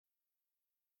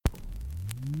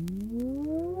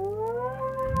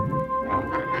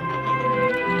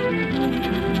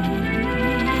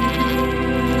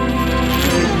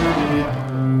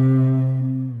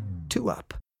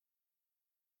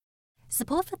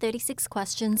Support for 36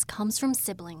 Questions comes from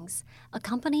Siblings, a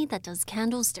company that does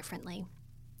candles differently.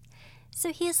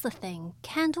 So here's the thing,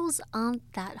 candles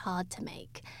aren't that hard to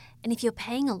make. And if you're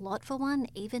paying a lot for one,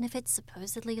 even if it's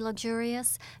supposedly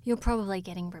luxurious, you're probably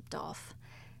getting ripped off.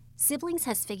 Siblings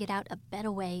has figured out a better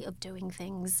way of doing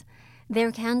things.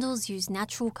 Their candles use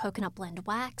natural coconut blend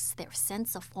wax, their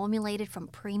scents are formulated from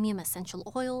premium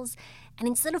essential oils, and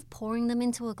instead of pouring them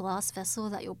into a glass vessel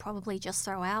that you'll probably just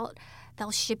throw out, they'll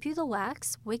ship you the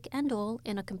wax, wick and all,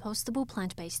 in a compostable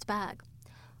plant-based bag.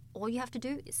 All you have to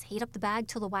do is heat up the bag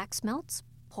till the wax melts,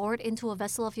 pour it into a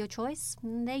vessel of your choice,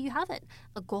 and there you have it.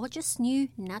 A gorgeous new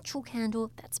natural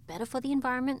candle that's better for the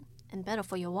environment and better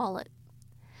for your wallet.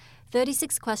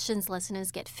 36 Questions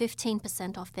listeners get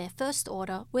 15% off their first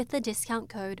order with the discount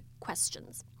code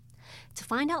QUESTIONS. To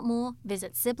find out more,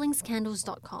 visit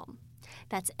siblingscandles.com.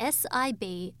 That's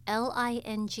SIBLINGS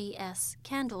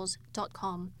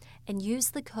candles.com and use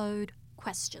the code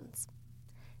QUESTIONS.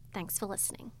 Thanks for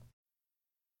listening.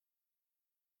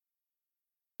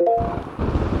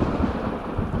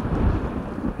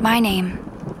 My name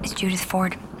is Judith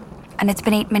Ford, and it's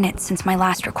been 8 minutes since my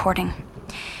last recording.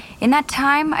 In that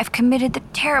time, I've committed the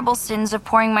terrible sins of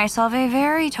pouring myself a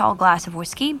very tall glass of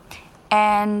whiskey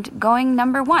and going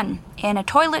number 1 in a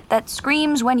toilet that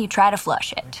screams when you try to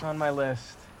flush it. It's on my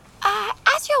list.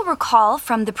 As you'll recall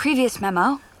from the previous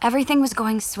memo, everything was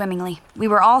going swimmingly. We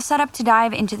were all set up to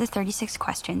dive into the 36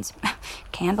 questions.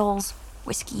 Candles,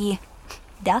 whiskey,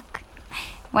 duck.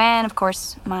 When, of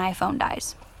course, my phone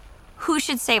dies. Who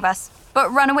should save us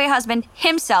but runaway husband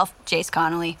himself, Jace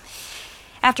Connolly?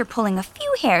 After pulling a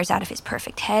few hairs out of his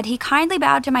perfect head, he kindly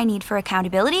bowed to my need for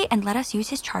accountability and let us use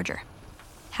his charger.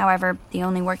 However, the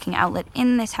only working outlet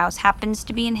in this house happens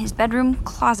to be in his bedroom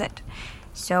closet.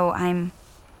 So I'm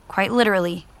quite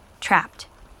literally trapped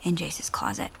in Jace's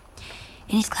closet.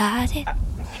 In his closet,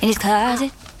 in his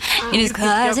closet, in his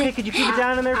closet. Okay, could you keep it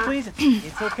down in there, please?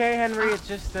 It's okay, Henry. It's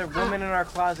just a woman in our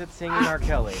closet singing R.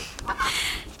 Kelly.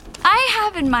 I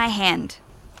have in my hand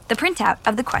the printout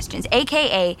of the questions,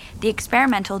 aka the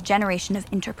experimental generation of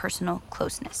interpersonal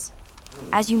closeness.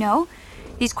 As you know,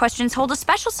 these questions hold a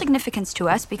special significance to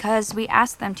us because we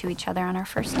asked them to each other on our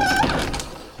first date.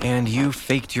 And you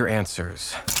faked your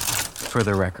answers, for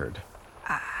the record.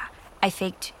 I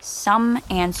faked some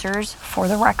answers for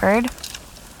the record.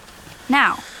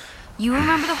 Now, you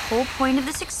remember the whole point of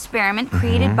this experiment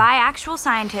created by actual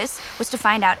scientists was to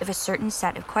find out if a certain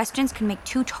set of questions can make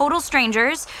 2 total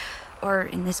strangers, or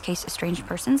in this case, estranged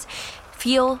persons,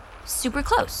 feel super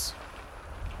close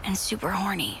and super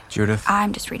horny. Judith.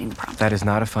 I'm just reading the prompt. That is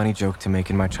not a funny joke to make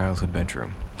in my childhood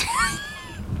bedroom.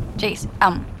 Jace,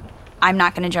 I'm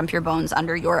not gonna jump your bones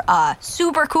under your,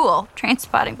 super cool train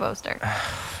spotting poster.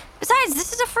 Besides,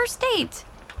 this is a first date.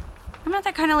 I'm not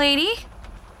that kind of lady.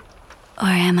 Or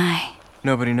am I?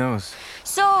 Nobody knows.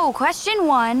 So, question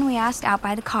 1, we asked out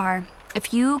by the car.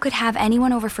 If you could have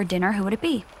anyone over for dinner, who would it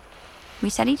be? We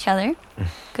said each other.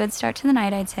 Good start to the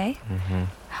night, I'd say.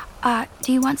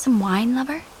 Do you want some wine,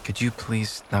 lover? Could you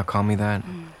please not call me that?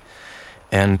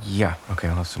 And yeah, okay,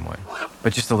 I'll have some wine.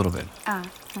 But just a little bit.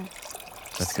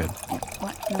 That's good.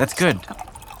 What? No, That's good. Oh.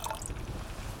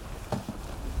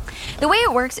 The way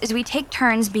it works is we take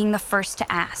turns being the first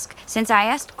to ask. Since I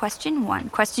asked question 1,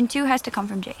 question 2 has to come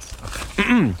from Jace.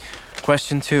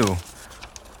 Question 2.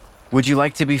 Would you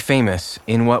like to be famous?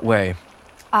 In what way?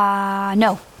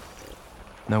 No.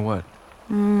 No what?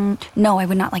 No, I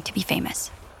would not like to be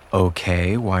famous.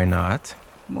 Okay, why not?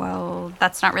 Well,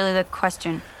 that's not really the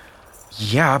question.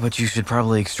 Yeah, but you should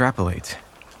probably extrapolate.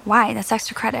 Why? That's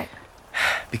extra credit.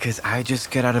 Because I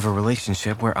just got out of a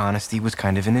relationship where honesty was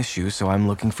kind of an issue, so I'm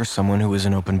looking for someone who is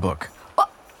an open book. Well,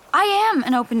 I am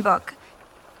an open book.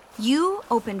 You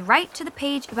opened right to the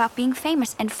page about being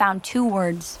famous and found 2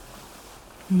 words.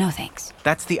 No thanks.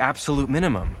 That's the absolute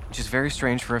minimum, which is very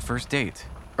strange for a first date.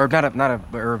 Or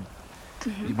whatever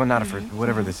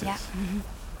this is. Yeah.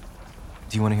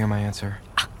 Do you want to hear my answer?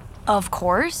 Of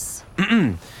course.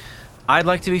 I'd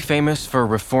like to be famous for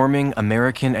reforming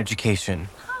American education.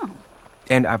 Oh.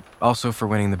 And also for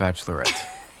winning the Bachelorette.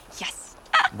 Yes.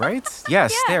 Right?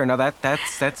 Yes, Yeah. there. Now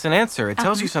that's an answer. It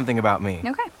tells you something about me.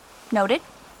 Okay. Noted.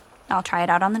 I'll try it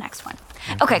out on the next one.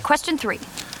 Okay, question 3.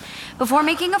 Before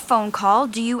making a phone call,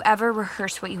 do you ever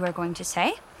rehearse what you are going to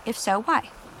say? If so, why?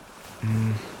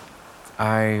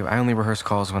 I only rehearse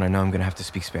calls when I know I'm going to have to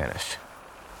speak Spanish.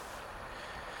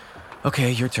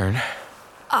 Okay, your turn.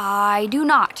 I do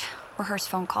not rehearse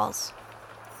phone calls.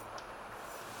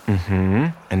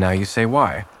 And now you say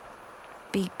why.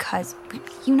 because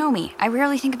you know me. I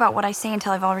rarely think about what I say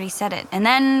until I've already said it, and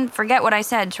then forget what I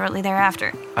said shortly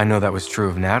thereafter. I know that was true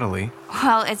of Natalie.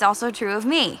 Well, it's also true of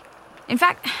me. In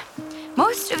fact,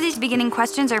 most of these beginning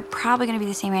questions are probably going to be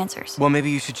the same answers. Well, maybe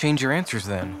you should change your answers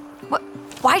then. What?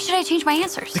 Why should I change my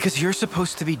answers? Because you're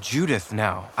supposed to be Judith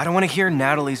now. I don't want to hear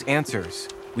Natalie's answers.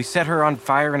 We set her on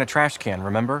fire in a trash can,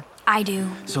 remember? I do.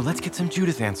 So let's get some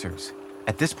Judith answers.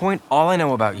 At this point, all I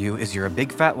know about you is you're a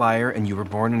big fat liar and you were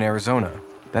born in Arizona.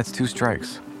 That's 2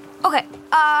 strikes. Okay,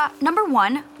 number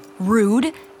 1,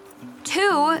 rude.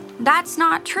 2, that's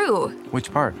not true.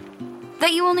 Which part?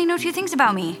 That you only know 2 things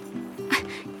about me.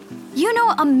 You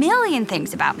know a million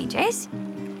things about me, Jace.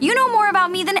 You know more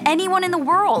about me than anyone in the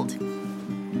world.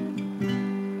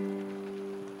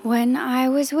 When I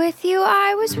was with you,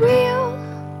 I was real.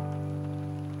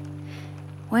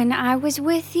 When I was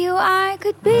with you, I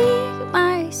could be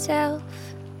myself.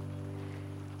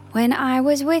 When I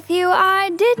was with you, I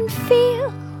didn't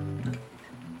feel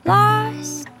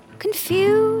lost,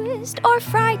 confused, or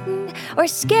frightened, or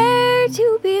scared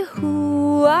to be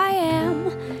who I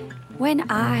am.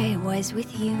 When I was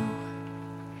with you,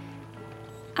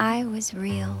 I was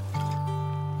real.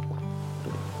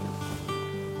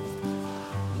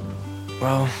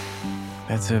 Well,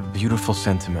 that's a beautiful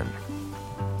sentiment.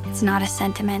 It's not a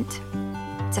sentiment.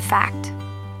 It's a fact.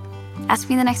 Ask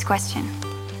me the next question.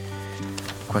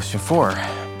 Question 4.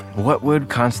 What would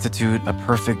constitute a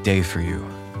perfect day for you?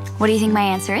 What do you think my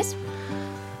answer is?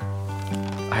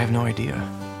 I have no idea.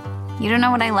 You don't know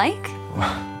what I like?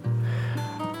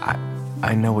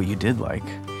 I know what you did like.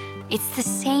 It's the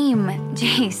same,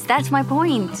 Jace. That's my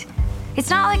point.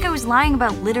 It's not like I was lying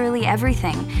about literally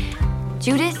everything.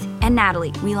 Judith and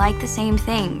Natalie, we like the same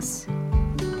things.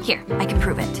 Here, I can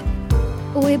prove it.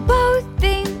 We both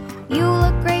think you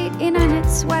look great in a knit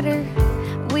sweater.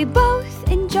 We both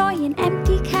enjoy an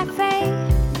empty cafe.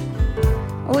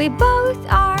 We both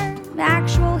are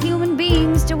actual human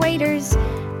beings to waiters.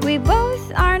 We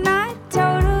both are not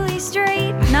totally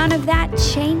straight. None of that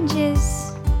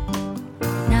changes.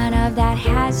 None of that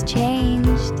has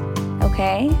changed.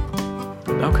 Okay?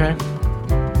 Okay.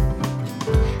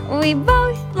 We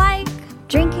both like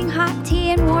drinking hot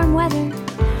tea in warm weather.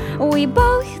 We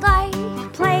both like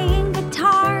playing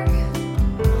guitar.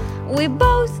 We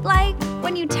both like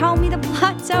when you tell me the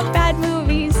plots of bad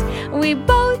movies. We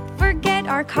both forget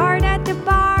our card at the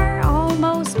bar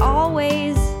almost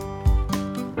always.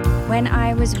 When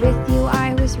I was with you,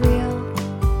 I was real.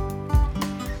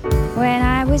 When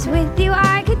I was with you,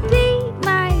 I could be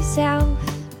myself.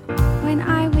 When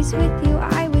I was with you,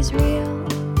 I was real.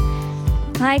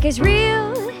 Like as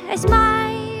real as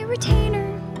my retainer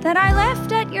that I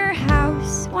left at your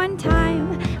house one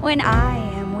time. When I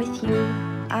am with you,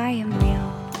 I am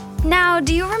real. Now,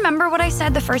 do you remember what I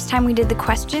said the first time we did the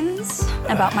questions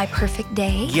about my perfect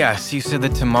day? Yes, you said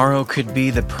that tomorrow could be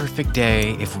the perfect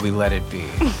day if we let it be.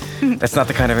 That's not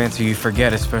the kind of answer you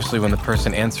forget, especially when the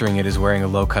person answering it is wearing a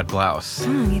low-cut blouse.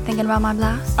 You thinking about my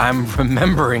blouse? I'm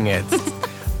remembering it.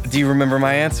 Do you remember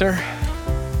my answer?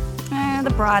 The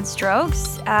broad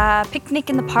strokes. Picnic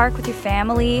in the park with your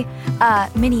family.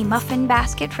 Mini muffin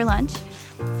basket for lunch.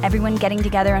 Everyone getting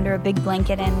together under a big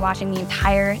blanket and watching the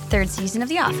entire 3rd season of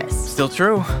The Office. Still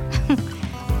true.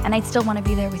 And I'd still want to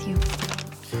be there with you.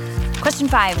 Question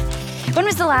 5. When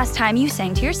was the last time you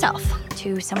sang to yourself?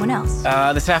 To someone else?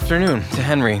 This afternoon, to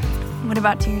Henry. What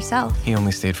about to yourself? He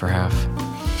only stayed for half.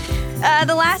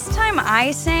 The last time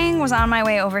I sang was on my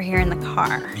way over here in the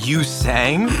car. You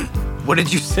sang? What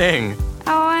did you sing?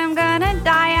 Oh, I'm gonna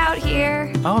die out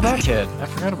here. Oh, that kid. I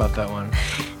forgot about that one.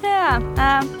 Yeah,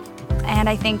 and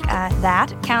I think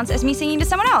that counts as me singing to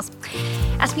someone else.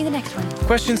 Ask me the next one.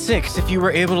 Question 6. If you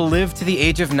were able to live to the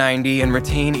age of 90 and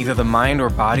retain either the mind or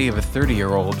body of a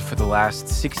 30-year-old for the last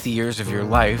 60 years of your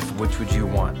life, which would you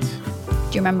want? Do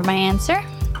you remember my answer?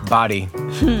 Body.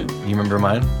 You remember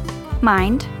mine?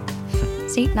 Mind.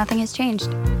 See, nothing has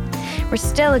changed. We're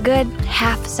still a good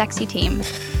half-sexy team.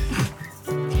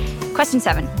 Question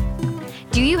 7.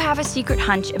 Do you have a secret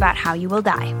hunch about how you will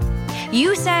die?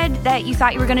 You said that you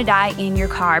thought you were going to die in your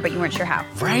car, but you weren't sure how.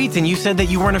 Right, and you said that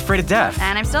you weren't afraid of death.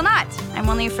 And I'm still not. I'm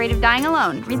only afraid of dying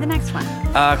alone. Read the next one.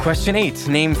 Question 8.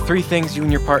 Name 3 things you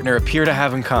and your partner appear to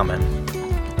have in common.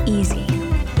 Easy.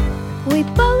 We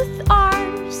both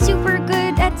are super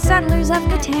good at Settlers of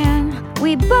Catan.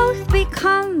 We both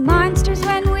become monsters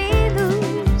when we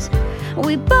lose.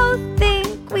 We both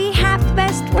think we have the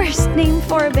best worst name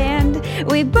for a band.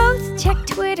 We both check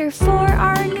Twitter for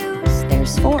our news.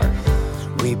 There's 4.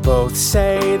 We both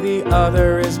say the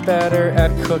other is better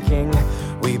at cooking.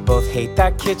 We both hate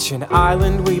that kitchen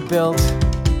island we built.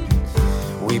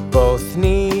 We both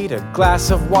need a glass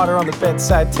of water on the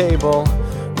bedside table.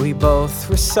 We both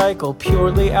recycle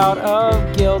purely out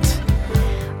of guilt.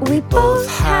 We both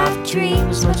have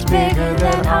dreams much bigger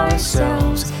than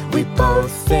ourselves. We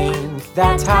both think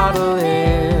that's how to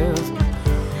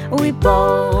live. We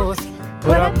both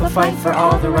put up a fight for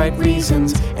all the right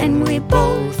reasons, and we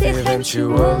both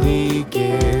eventually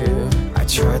give. I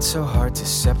tried so hard to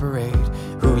separate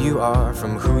who you are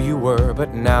from who you were,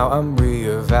 but now I'm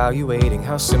reevaluating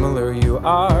how similar you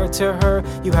are to her.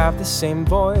 You have the same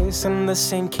voice and the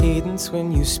same cadence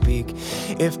when you speak.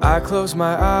 If I close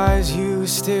my eyes, you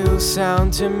still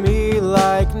sound to me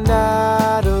like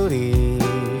Natalie.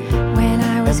 When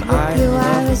I was with you,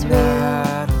 I was real.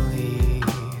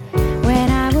 When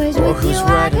I was with you,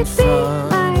 I could be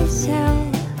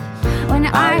myself. When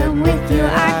I am with you,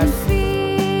 I can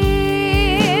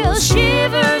feel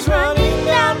shivers running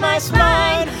down my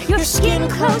spine. Your skin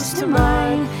close to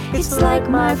mine. It's like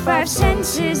my five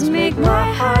senses make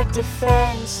my heart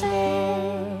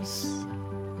defenseless.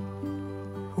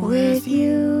 With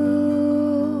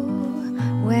you,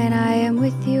 when I am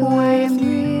with you, I am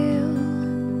real.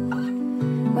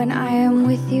 When I am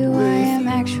with you, I am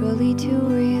actually too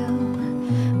real.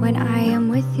 When I am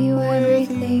with you,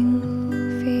 everything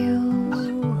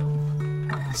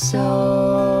feels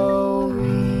so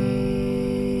real.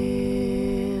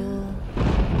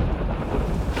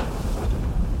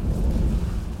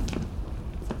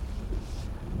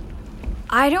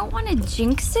 I don't want to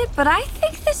jinx it, but I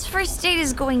think this first date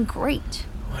is going great.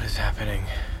 What is happening?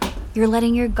 You're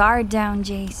letting your guard down,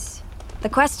 Jace. The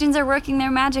questions are working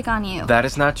their magic on you. That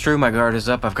is not true. My guard is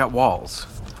up. I've got walls.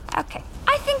 Okay,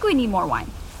 I think we need more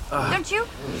wine. Don't you?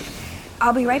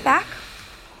 I'll be right back.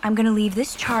 I'm gonna leave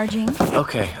this charging.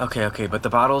 Okay, but the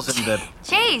bottles and the...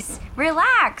 Chase,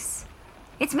 relax.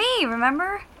 It's me,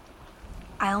 remember?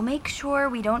 I'll make sure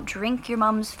we don't drink your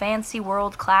mom's fancy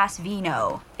world-class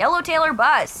vino. Yellowtail or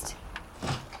bust.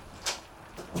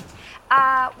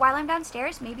 While I'm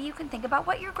downstairs, maybe you can think about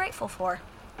what you're grateful for.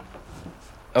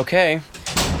 Okay.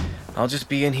 I'll just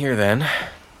be in here then.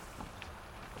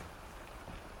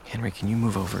 Henry, can you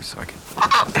move over so I can...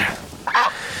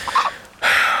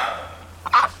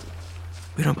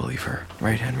 We don't believe her,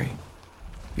 right, Henry?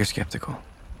 You're skeptical.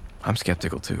 I'm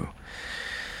skeptical, too.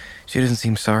 She doesn't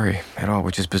seem sorry at all,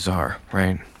 which is bizarre,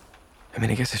 right? I mean,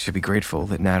 I guess I should be grateful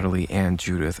that Natalie and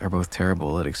Judith are both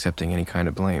terrible at accepting any kind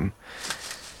of blame.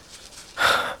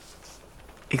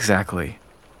 Exactly.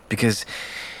 Because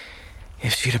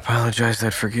if she'd apologized,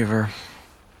 I'd forgive her.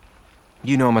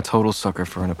 You know I'm a total sucker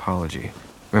for an apology.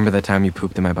 Remember that time you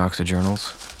pooped in my box of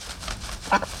journals?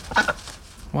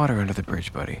 Water under the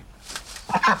bridge, buddy.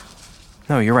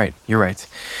 No, you're right. I'm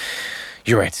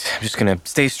just gonna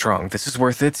stay strong. This is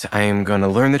worth it. I am gonna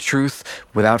learn the truth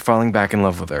without falling back in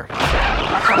love with her.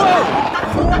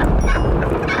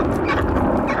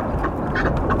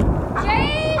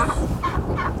 Jace!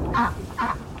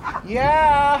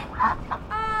 Yeah!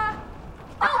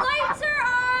 The lights are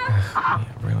off! Yeah,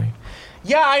 really?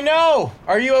 Yeah, I know!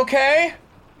 Are you okay?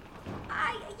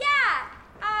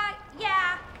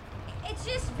 Yeah. It's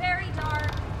just very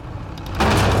dark.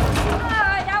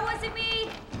 That wasn't me.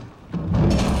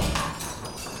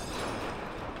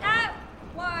 That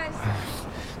was...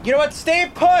 You know what? Stay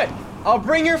put! I'll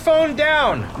bring your phone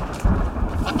down! Oh,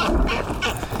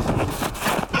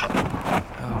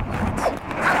 right.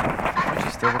 Why are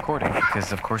you still recording?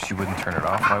 Because of course you wouldn't turn it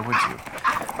off. Why would you?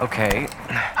 Okay.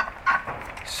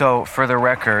 So, for the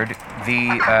record,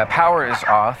 the power is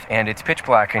off, and it's pitch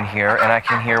black in here, and I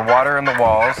can hear water in the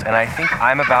walls, and I think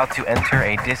I'm about to enter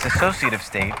a disassociative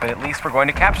state, but at least we're going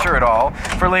to capture it all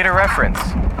for later reference.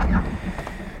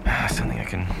 Something I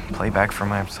can play back from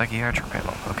my psychiatric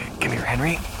panel. Okay, come here,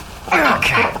 Henry.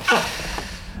 Okay.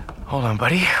 Hold on,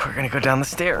 buddy. We're gonna go down the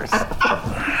stairs.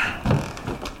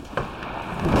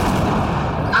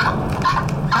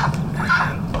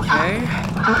 Okay.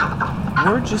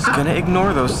 We're just gonna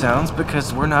ignore those sounds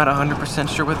because we're not 100%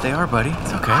 sure what they are, buddy.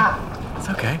 It's okay. It's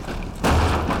okay.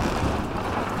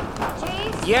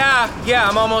 Jace? Yeah,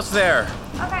 I'm almost there.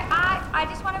 Okay, I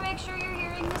just want to make sure you're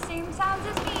hearing the same sounds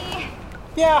as me.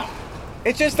 Yeah,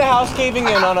 it's just the house caving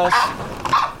in on us.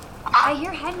 I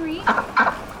hear Henry.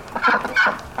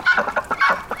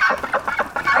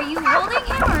 Are you holding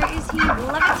him or is he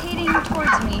levitating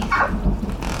towards me?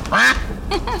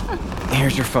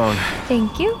 Here's your phone.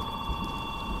 Thank you.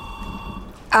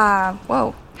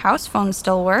 Whoa. House phone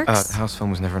still works? The house phone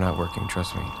was never not working,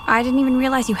 trust me. I didn't even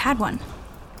realize you had one.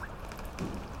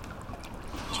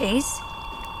 Chase?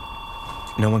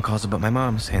 No one calls it but my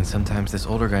mom's, and sometimes this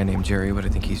older guy named Jerry, but I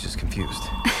think he's just confused.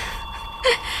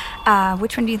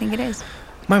 Which one do you think it is?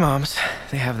 My mom's.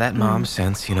 They have that mom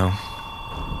sense, you know.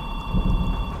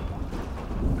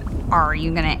 Are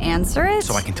you gonna answer it?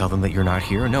 So I can tell them that you're not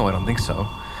here? No, I don't think so.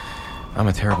 I'm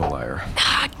a terrible liar.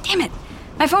 Ah, damn it.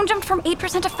 My phone jumped from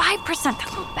 8% to 5%. That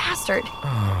little bastard.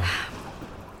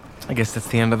 I guess that's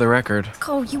the end of the record.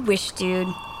 Oh, you wish, dude.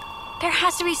 There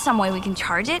has to be some way we can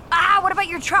charge it. What about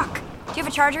your truck? Do you have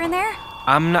a charger in there?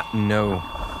 I'm not... No.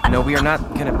 No, we are not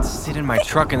gonna sit in my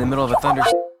truck in the middle of a thunder...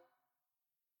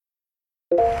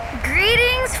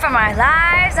 Greetings from our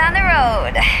lives on the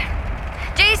road.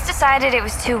 Jace decided it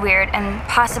was too weird and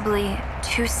possibly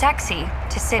too sexy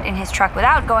to sit in his truck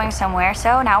without going somewhere,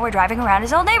 so now we're driving around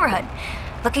his old neighborhood,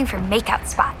 looking for makeout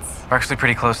spots. We're actually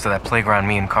pretty close to that playground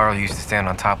me and Carl used to stand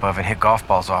on top of and hit golf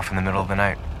balls off in the middle of the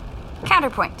night.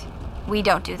 Counterpoint. We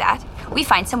don't do that. We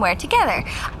find somewhere together.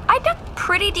 I dug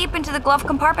pretty deep into the glove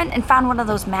compartment and found one of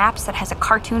those maps that has a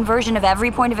cartoon version of every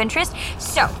point of interest,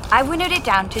 so I winnowed it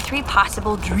down to 3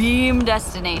 possible dream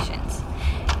destinations.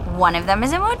 One of them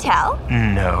is a motel.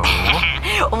 No.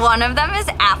 One of them is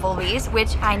Applebee's,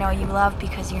 which I know you love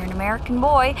because you're an American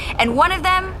boy. And one of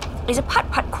them is a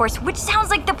putt-putt course, which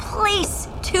sounds like the place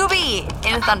to be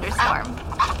in a thunderstorm.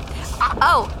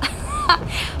 Oh,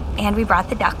 and we brought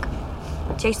the duck.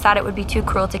 Jace thought it would be too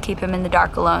cruel to keep him in the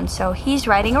dark alone, so he's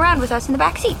riding around with us in the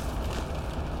back seat.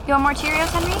 You want more Cheerios,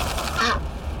 Henry?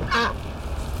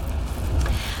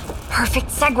 Perfect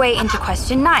segue into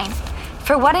question 9.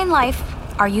 For what in life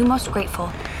are you most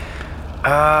grateful?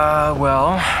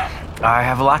 Well, I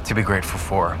have a lot to be grateful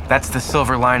for. That's the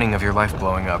silver lining of your life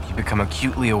blowing up. You become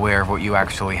acutely aware of what you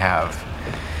actually have.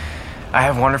 I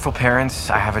have wonderful parents.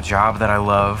 I have a job that I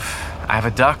love. I have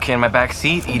a duck in my back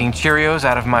seat eating Cheerios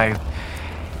out of my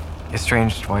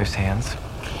estranged wife's hands.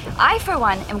 I, for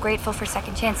one, am grateful for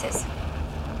second chances.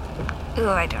 Ooh,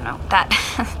 I don't know.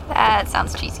 That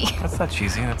sounds cheesy. That's not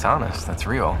cheesy. That's honest. That's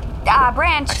real.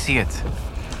 Branch. I see it.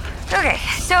 Okay,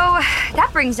 so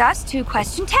that brings us to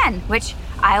question 10, which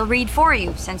I'll read for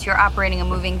you since you're operating a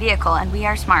moving vehicle and we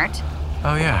are smart.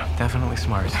 Oh yeah, definitely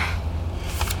smart.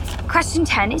 Question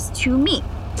 10 is to me.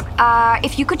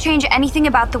 If you could change anything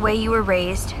about the way you were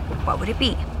raised, what would it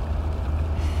be?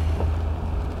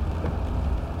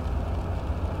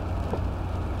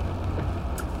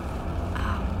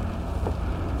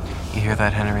 You hear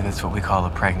that, Henry? That's what we call a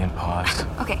pregnant pause.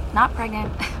 Okay, not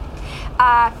pregnant.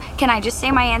 Can I just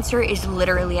say my answer is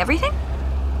literally everything?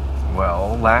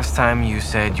 Well, last time you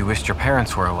said you wished your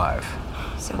parents were alive.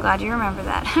 So glad you remember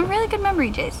that. Really good memory,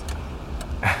 Jace.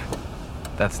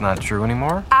 That's not true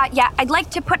anymore? Yeah, I'd like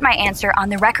to put my answer on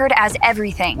the record as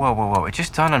everything. Whoa. It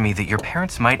just dawned on me that your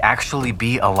parents might actually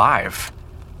be alive.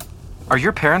 Are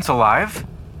your parents alive?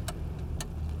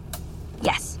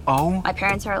 Yes. Oh. My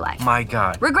parents are alive. My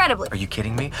God. Regrettably. Are you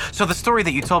kidding me? So the story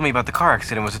that you told me about the car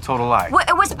accident was a total lie? Well,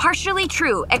 it was partially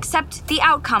true, except the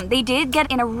outcome. They did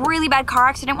get in a really bad car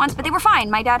accident once, but they were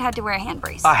fine. My dad had to wear a hand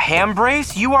brace. A hand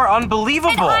brace? You are unbelievable!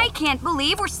 And I can't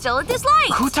believe we're still at this light!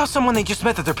 Who tells someone they just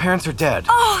met that their parents are dead?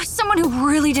 Oh, someone who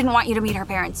really didn't want you to meet her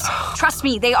parents. Trust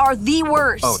me, they are the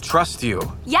worst. Oh, trust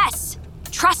you? Yes,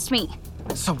 trust me.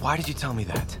 So why did you tell me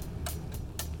that?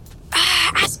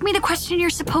 Ask me the question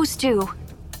you're supposed to.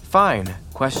 Fine.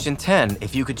 Question 10.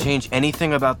 If you could change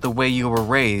anything about the way you were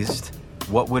raised,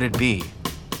 what would it be?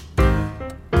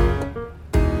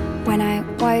 When I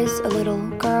was a little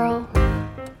girl,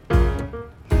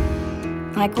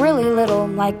 like really little,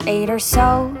 like 8 or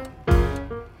so,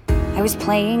 I was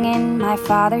playing in my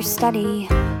father's study,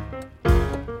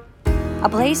 a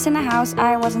place in the house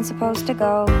I wasn't supposed to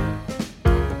go.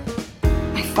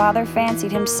 My father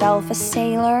fancied himself a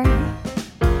sailor.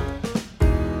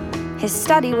 His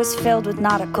study was filled with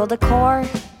nautical decor.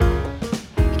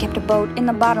 He kept a boat in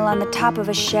the bottle on the top of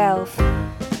a shelf,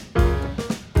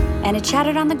 and it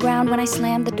shattered on the ground when I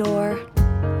slammed the door.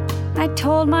 I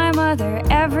told my mother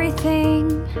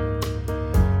everything.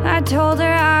 I told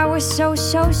her I was so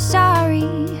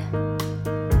sorry.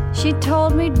 She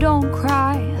told me don't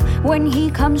cry. When he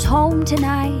comes home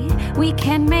tonight, we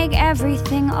can make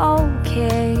everything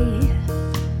okay.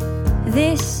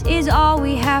 This is all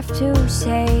we have to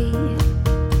say.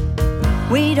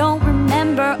 We don't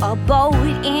remember a boat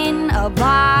in a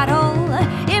bottle.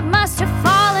 It must have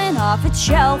fallen off its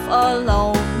shelf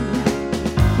alone.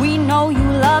 We know you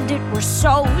loved it, we're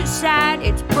so sad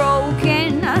it's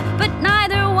broken, but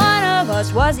neither one of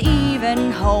us was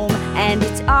even home. And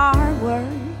it's our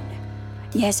word,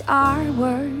 yes, our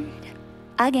word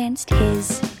against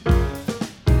his.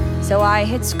 So I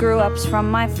hid screw-ups from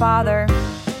my father,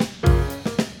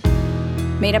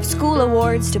 made up school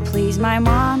awards to please my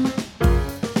mom.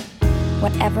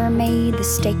 Whatever made the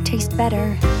steak taste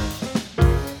better,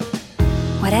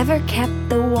 whatever kept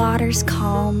the waters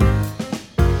calm.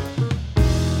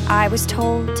 I was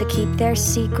told to keep their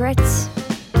secrets,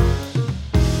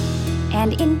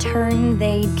 and in turn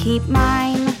they'd keep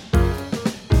mine.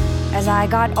 As I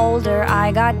got older,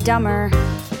 I got dumber.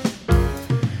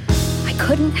 I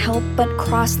couldn't help but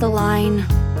cross the line.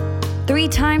 3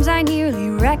 times I nearly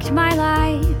wrecked my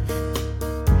life.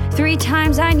 3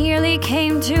 times I nearly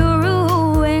came to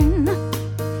ruin.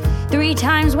 3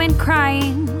 times went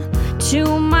crying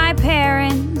to my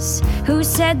parents, who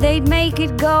said they'd make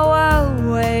it go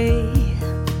away.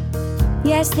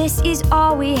 Yes, this is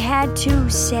all we had to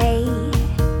say.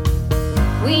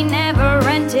 We never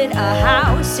rented a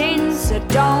house in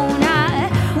Sedona.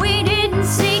 We didn't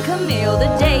see Camille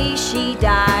the day she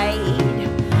died.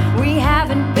 We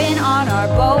haven't been on our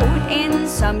boat in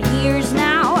some years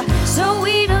now, so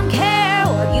we don't care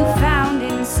what you found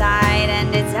inside.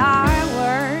 And it's our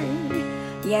word,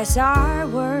 yes, our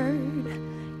word.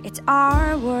 It's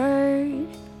our word,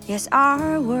 yes,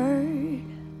 our word,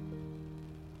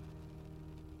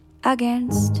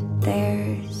 against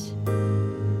theirs.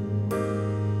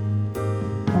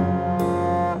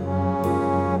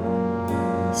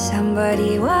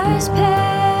 Somebody was paid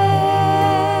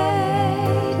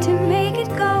to make it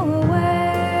go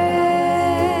away.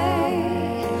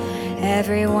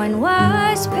 Everyone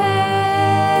was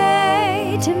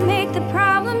paid to make the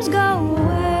problems go away.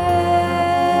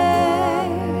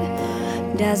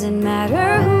 Doesn't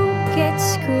matter who gets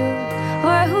screwed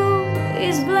or who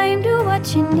is blamed. Do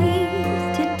what you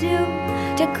need to do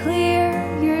to clear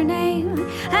your name.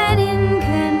 An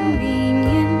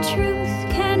inconvenient truth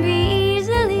can be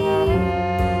easily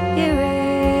erased.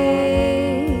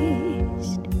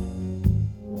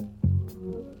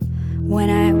 When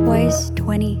I was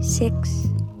 26,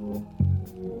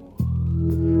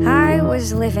 I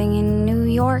was living in New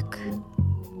York.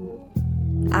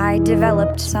 I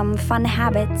developed some fun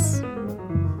habits,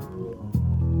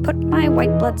 put my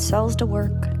white blood cells to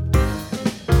work.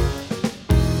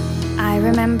 I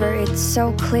remember it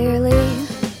so clearly.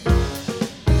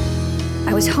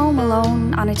 I was home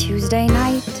alone on a Tuesday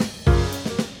night.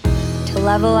 To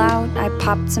level out, I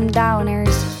popped some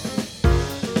downers,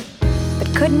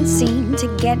 but couldn't seem to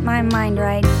get my mind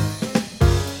right.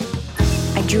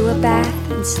 I drew a bath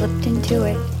and slipped into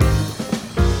it,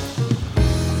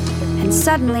 and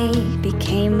suddenly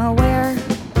became aware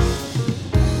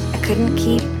I couldn't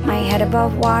keep my head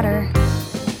above water.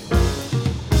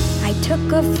 I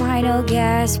took a final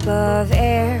gasp of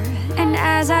air, and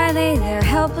as I lay there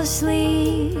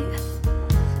helplessly,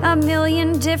 a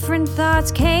million different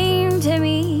thoughts came to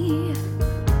me.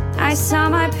 I saw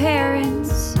my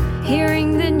parents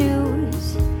hearing the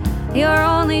news, your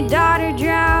only daughter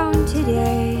drowned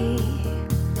today.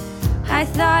 I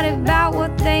thought about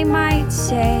what they might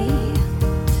say.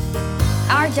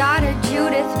 Our daughter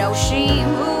Judith, no, she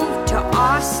moved to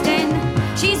Austin.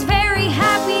 She's very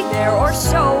happy there, or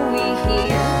so we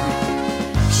hear.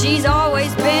 She's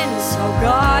always been so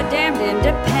goddamned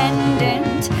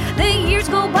independent. The years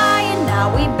go by and now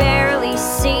we barely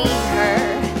see her.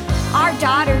 Our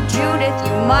daughter Judith,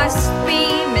 you must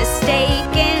be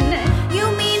mistaken. You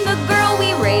mean the girl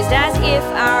we raised as if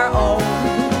our own.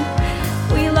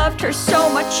 We loved her so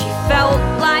much she felt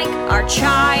like our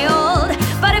child,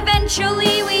 but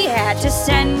eventually we had to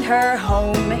send her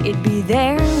home. It'd be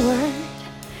their word,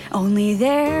 only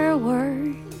their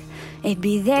word. It'd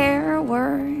be their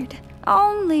word,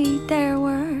 only their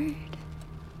word,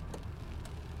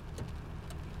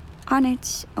 on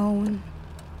its own.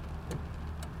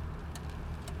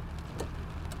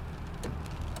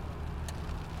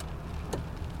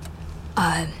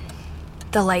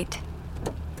 The light.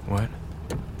 What?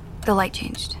 The light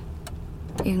changed.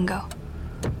 You can go.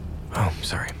 Oh,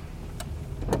 sorry.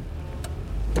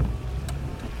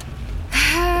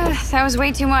 That was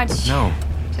way too much. No,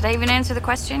 Did I even answer the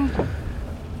question?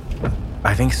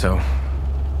 I think so.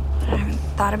 I haven't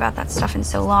thought about that stuff in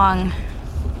so long.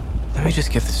 Let me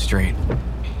just get this straight.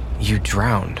 You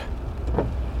drowned.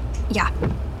 Yeah.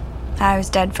 I was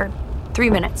dead for 3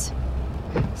 minutes.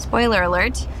 Spoiler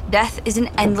alert, death is an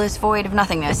endless void of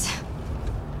nothingness.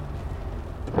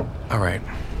 All right.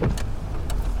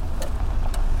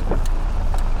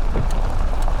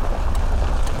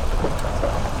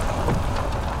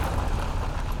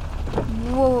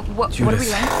 Whoa, what are we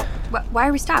Judith. doing? Why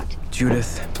are we stopped?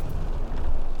 Judith,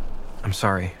 I'm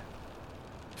sorry.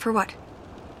 For what?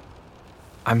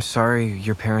 I'm sorry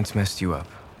your parents messed you up.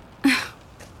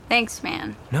 Thanks,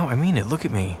 man. No, I mean it. Look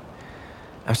at me.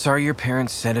 I'm sorry your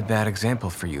parents set a bad example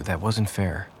for you. That wasn't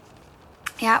fair.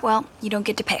 Yeah, well, you don't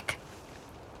get to pick.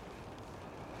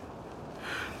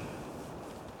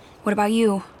 What about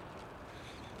you?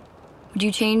 Would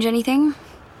you change anything?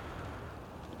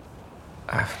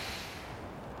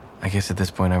 I guess at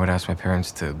this point I would ask my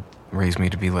parents to raise me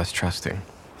to be less trusting.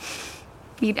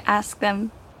 You'd ask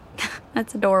them.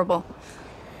 That's adorable.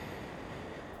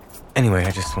 Anyway,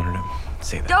 I just wanted to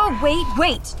say that. Oh,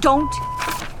 wait, don't.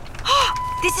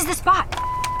 This is the spot.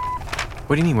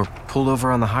 What do you mean? We're pulled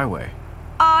over on the highway.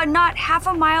 Not half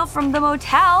a mile from the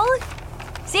motel.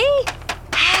 See?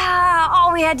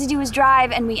 All we had to do was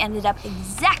drive, and we ended up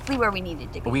exactly where we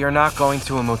needed to be. We are not going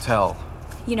to a motel.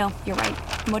 You know, you're right.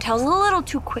 The motel's a little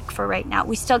too quick for right now.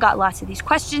 We still got lots of these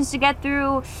questions to get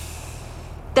through.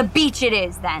 The beach it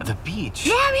is, then. The beach?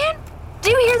 Yeah, man. Do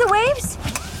you hear the waves?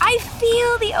 I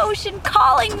feel the ocean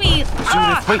calling me.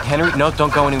 Judith, wait, Henry. No,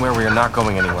 don't go anywhere. We are not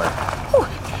going anywhere. Whew.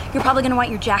 You're probably gonna want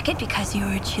your jacket because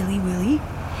you're a chilly willy.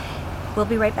 We'll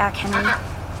be right back, Henry.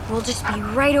 We'll just be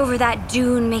right over that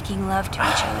dune making love to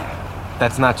each other.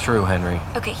 That's not true, Henry.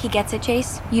 Okay, he gets it,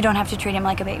 Chase. You don't have to treat him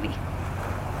like a baby.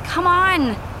 Come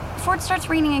on, before it starts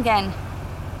raining again.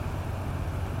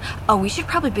 Oh, we should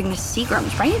probably bring the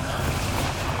Seagrams, right?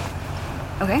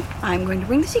 Okay, I'm going to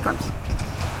bring the Seagrams.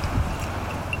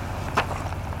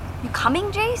 You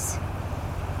coming, Jace?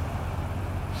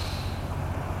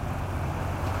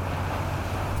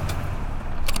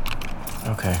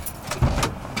 Okay.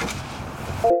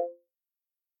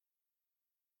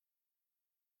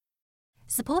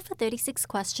 Support for 36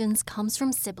 Questions comes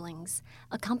from Siblings,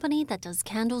 a company that does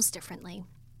candles differently.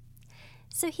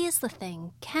 So here's the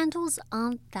thing, candles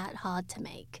aren't that hard to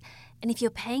make. And if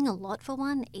you're paying a lot for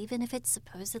one, even if it's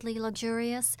supposedly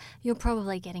luxurious, you're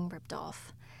probably getting ripped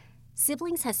off.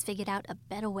 Siblings has figured out a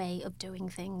better way of doing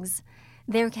things.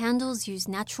 Their candles use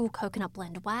natural coconut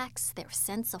blend wax, their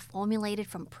scents are formulated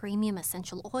from premium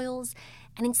essential oils,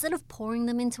 and instead of pouring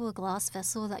them into a glass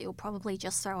vessel that you'll probably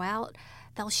just throw out,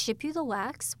 they'll ship you the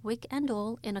wax, wick and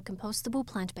all, in a compostable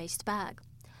plant-based bag.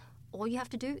 All you have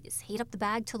to do is heat up the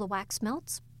bag till the wax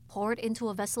melts, pour it into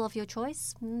a vessel of your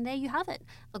choice, and there you have it.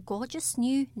 A gorgeous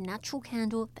new natural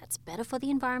candle that's better for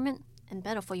the environment and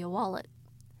better for your wallet.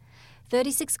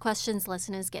 36 Questions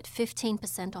listeners get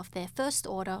 15% off their first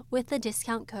order with the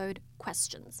discount code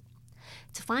QUESTIONS.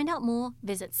 To find out more,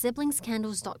 visit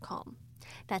siblingscandles.com.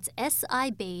 That's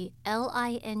SIBLINGS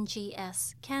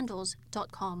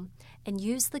candles.com and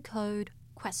use the code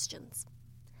QUESTIONS.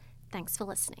 Thanks for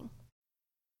listening.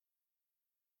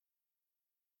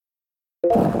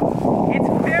 It's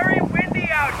very windy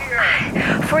out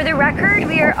here. For the record,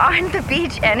 we are on the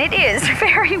beach and it is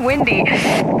very windy.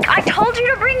 I told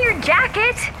you to bring your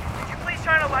jacket. Could you please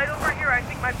shine a light over here? I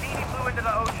think my beanie flew into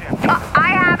the ocean.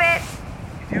 I have it.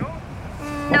 You do?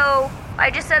 No, I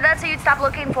just said that so you'd stop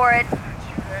looking for it.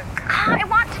 I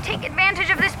want to take advantage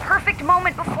of this perfect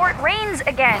moment before it rains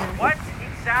again. What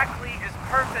exactly is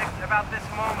perfect about this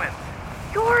moment?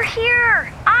 You're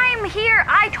here. I'm here.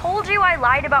 I told you I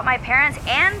lied about my parents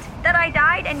and that I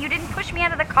died and you didn't push me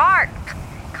out of the car.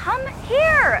 Come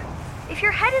here. If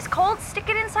your head is cold, stick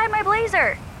it inside my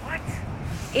blazer. What?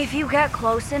 If you get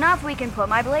close enough, we can put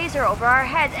my blazer over our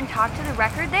heads and talk to the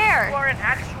record there. You are an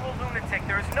actual lunatic.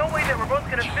 There is no way that we're both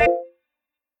gonna fit.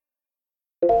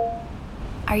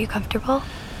 Are you comfortable?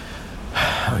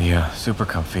 Oh yeah, super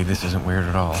comfy. This isn't weird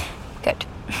at all. Good.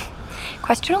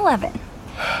 Question 11.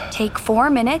 Take 4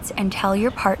 minutes and tell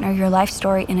your partner your life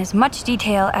story in as much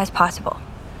detail as possible.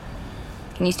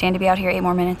 Can you stand to be out here 8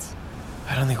 more minutes?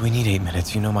 I don't think we need 8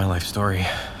 minutes. You know my life story.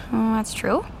 That's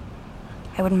true.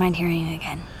 I wouldn't mind hearing it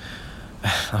again.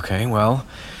 Okay, well,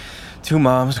 2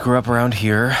 moms grew up around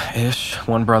here-ish.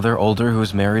 1 brother, older, who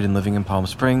was married and living in Palm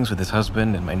Springs with his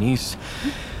husband and my niece.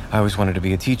 I always wanted to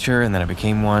be a teacher, and then I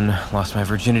became one. Lost my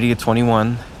virginity at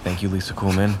 21. Thank you, Lisa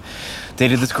Kuhlman.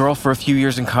 Dated this girl for a few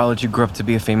years in college who grew up to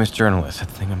be a famous journalist. I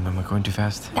think am I going too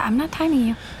fast? I'm not timing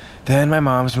you. Then my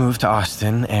mom's moved to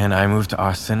Austin, and I moved to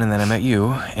Austin, and then I met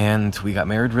you, and we got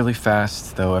married really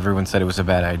fast, though everyone said it was a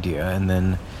bad idea, and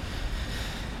then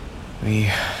we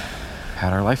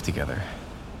had our life together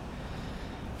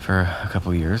for a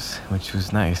couple years, which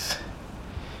was nice.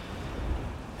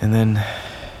 And then,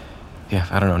 yeah,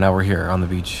 I don't know, now we're here on the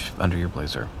beach under your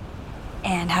blazer.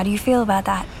 And how do you feel about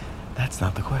that? That's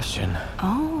not the question.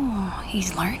 Oh,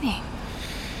 he's learning.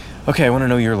 Okay, I want to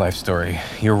know your life story.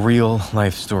 Your real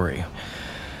life story.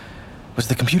 Was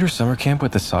the computer summer camp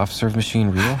with the soft serve machine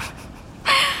real?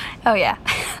 Oh, yeah.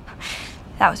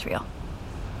 That was real.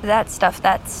 That stuff,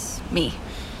 that's me.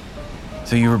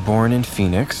 So you were born in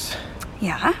Phoenix.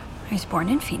 Yeah, I was born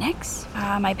in Phoenix.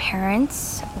 My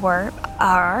parents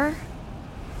are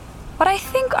what I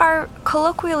think are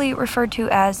colloquially referred to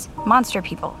as monster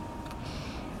people.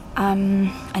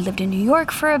 I lived in New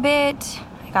York for a bit.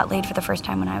 I I got laid for the first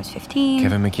time when I was 15.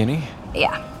 Kevin McKinney?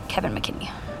 Yeah, Kevin McKinney.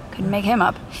 Couldn't make him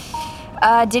up.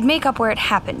 Did make up where it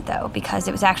happened, though, because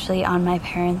it was actually on my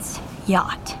parents'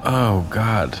 yacht. Oh,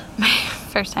 God. My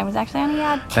first time was actually on a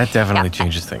yacht. That definitely Yeah.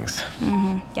 changes things.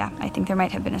 Yeah, I think there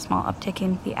might have been a small uptick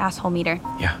in the asshole meter.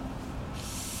 Yeah.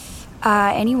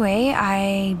 Anyway,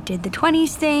 I did the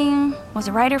 20s thing, was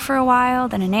a writer for a while,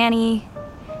 then a nanny,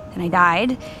 then I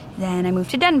died, then I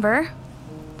moved to Denver,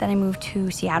 then I moved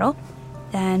to Seattle,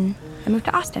 then I moved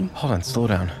to Austin. Hold on, slow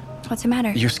down. What's the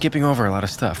matter? You're skipping over a lot of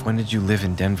stuff. When did you live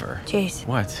in Denver? Jace,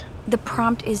 What? the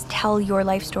prompt is tell your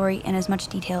life story in as much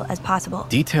detail as possible.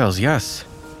 Details, yes.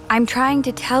 I'm trying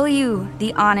to tell you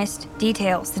the honest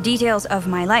details, the details of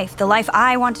my life, the life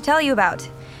I want to tell you about.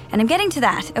 And I'm getting to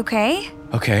that, okay?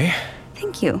 Okay.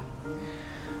 Thank you.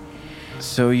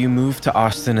 So you moved to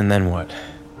Austin and then what?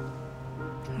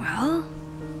 Well,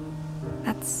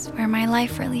 that's where my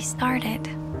life really started.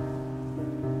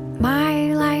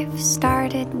 My life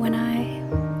started when I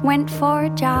went for a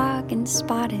jog and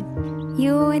spotted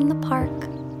you in the park,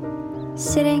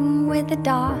 sitting with a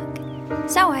dog.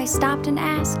 So I stopped and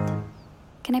asked,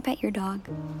 "Can I pet your dog?"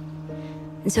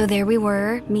 And so there we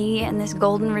were, me and this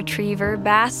golden retriever,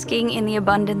 basking in the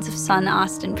abundance of sun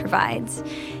Austin provides.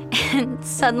 And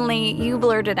suddenly you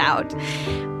blurted out,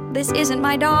 "This isn't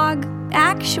my dog.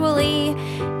 Actually,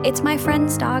 it's my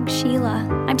friend's dog, Sheila.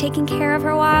 I'm taking care of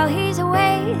her while he's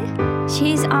away.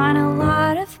 She's on a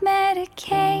lot of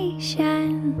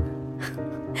medication."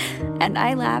 And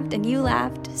I laughed and you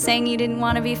laughed, saying you didn't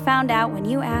want to be found out when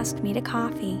you asked me to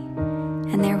coffee.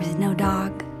 And there was no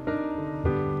dog.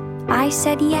 I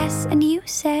said yes, and you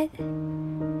said,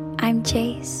 "I'm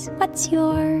Jace. What's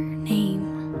your name?"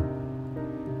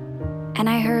 And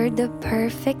I heard the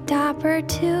perfect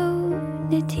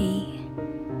opportunity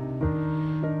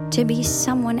to be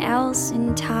someone else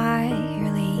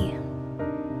entirely,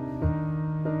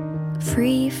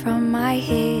 free from my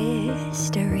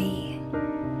history.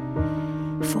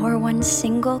 For one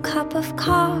single cup of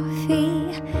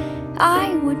coffee,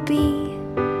 I would be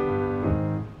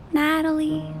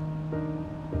Natalie.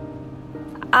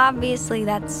 Obviously,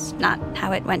 that's not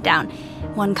how it went down.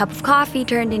 1 cup of coffee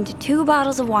turned into 2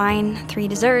 bottles of wine, 3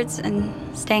 desserts, and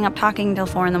staying up talking until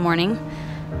 4 in the morning.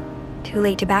 Too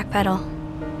late to backpedal.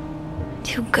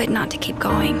 Too good not to keep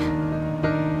going.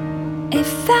 It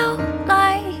felt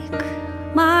like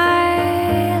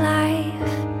my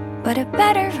life, but a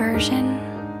better version.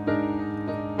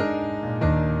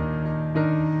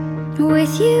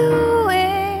 With you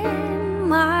in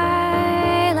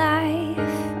my life,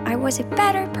 I was a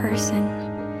better person.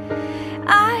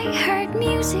 I heard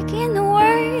music in the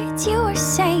words you were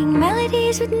saying,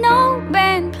 melodies with no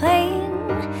band playing.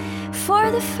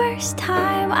 For the first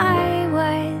time I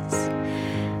was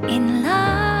in love,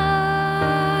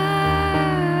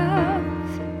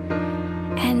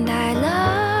 and I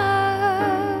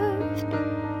loved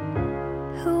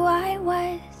who I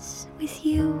was with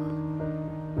you.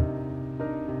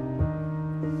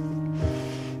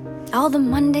 All the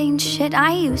mundane shit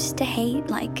I used to hate,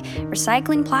 like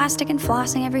recycling plastic and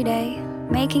flossing every day,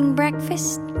 making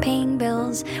breakfast, paying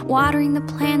bills, watering the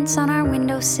plants on our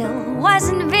windowsill, was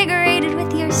invigorated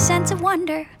with your sense of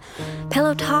wonder.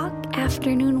 Pillow talk,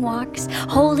 afternoon walks,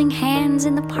 holding hands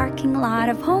in the parking lot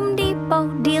of Home Depot,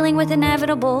 dealing with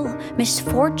inevitable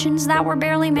misfortunes that were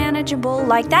barely manageable,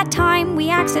 like that time we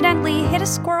accidentally hit a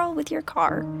squirrel with your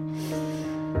car.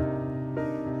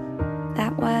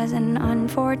 That was an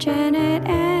unfortunate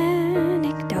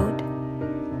anecdote.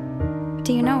 But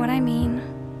do you know what I mean?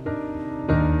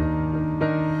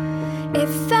 It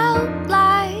felt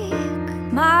like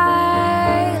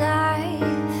my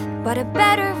life, but a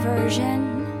better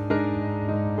version.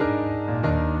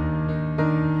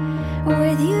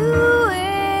 With you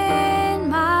in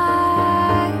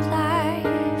my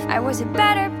life, I was a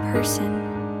better person.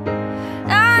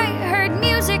 I heard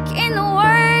music in the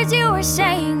words you were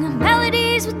saying,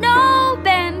 melodies with no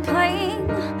band playing.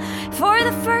 For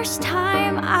the first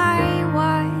time I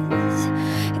was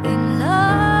in love,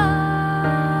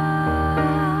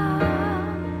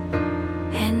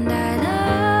 and I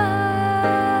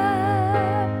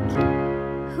loved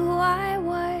who I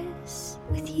was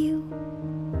with you.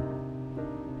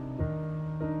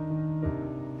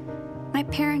 My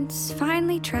parents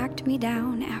finally tracked me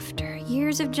down after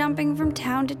years of jumping from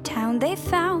town to town. They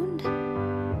found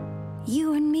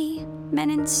you and me, men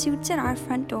in suits at our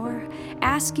front door,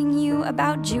 asking you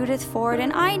about Judith Ford,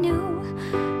 and I knew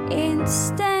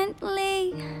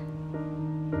instantly.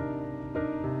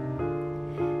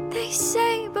 They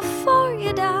say before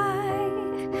you die,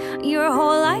 your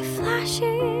whole life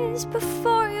flashes happens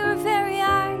before your very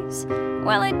eyes.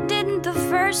 Well, it didn't the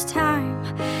first time,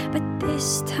 but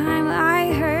this time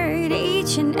I heard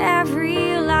each and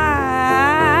every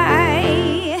lie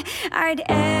I'd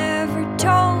ever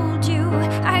told you.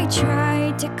 I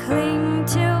tried to cling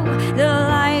to the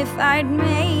life I'd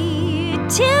made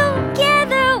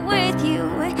together with you,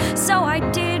 so I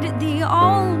did the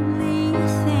only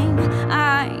thing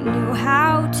I knew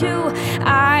how to.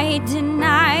 I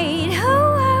denied who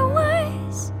I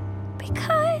was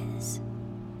because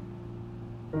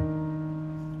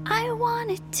I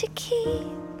wanted to keep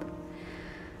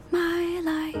my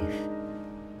life,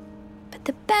 but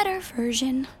the better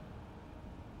version.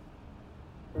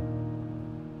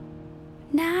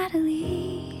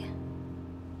 Natalie,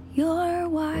 your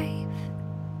wife,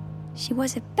 she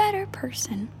was a better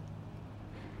person.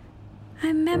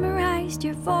 I memorized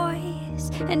your voice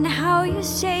and how you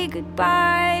say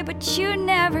goodbye, but you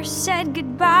never said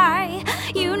goodbye.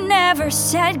 You never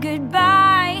said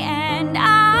goodbye, and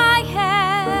I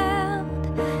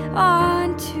held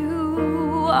on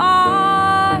to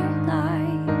our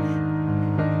life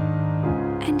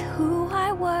and who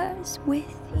I was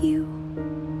with you.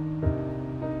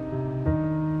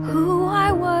 Who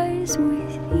I was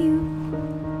with you.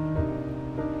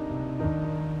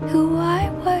 Who I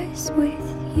was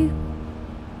with you.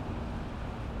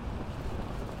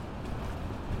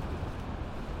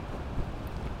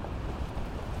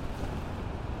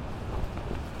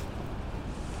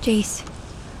 Jace,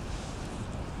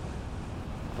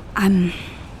 I'm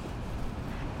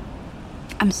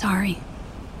sorry.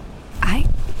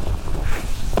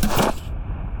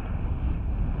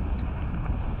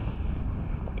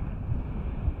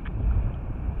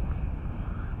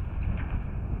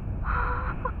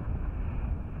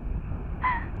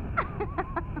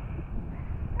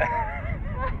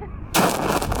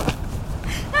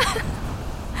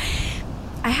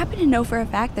 I happen to know for a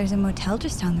fact there's a motel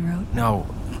just down the road. No.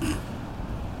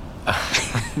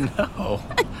 No.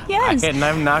 Yes. And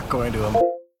I'm not going to.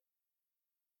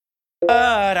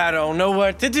 But I don't know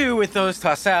what to do with those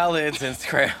tossed salads and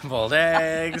scrambled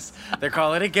eggs. They're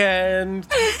calling again.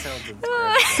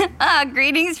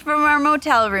 Greetings from our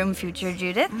motel room, future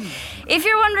Judith. If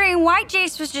you're wondering why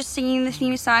Jace was just singing the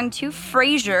theme song to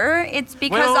Frasier, it's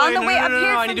because on the way up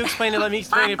here. I need to explain it. Let me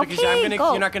explain it because okay,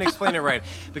 you're not going to explain it right.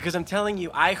 Because I'm telling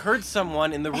you, I heard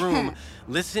someone in the room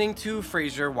listening to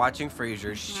Frasier, watching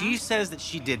Frasier. She says that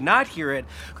she did not hear it,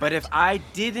 but if I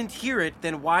didn't hear it,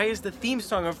 then why is the theme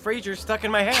song of Frasier stuck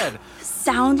in my head?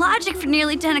 Sound logic for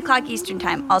nearly 10 o'clock Eastern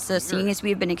time. Also, seeing as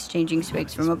we've been exchanging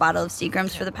swigs from a bottle of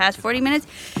Seagrams for the past 40 minutes,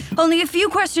 only a few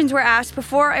questions were asked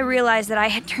before I realized that I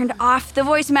had turned off the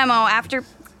voice memo after...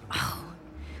 Oh,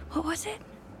 what was it?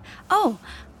 Oh,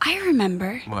 I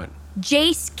remember. What?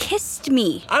 Jace kissed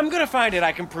me. I'm going to find it.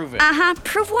 I can prove it. Uh-huh.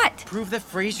 Prove what? Prove that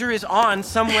Frasier is on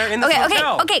somewhere in the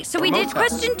hotel. Okay, so Or we did motel.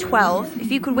 question 12.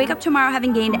 If you could wake up tomorrow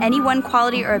having gained any one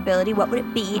quality or ability, what would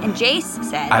it be? And Jace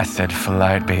said... I said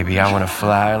flight, baby. I want to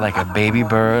fly like a baby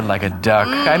bird, like a duck.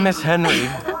 I miss Henry.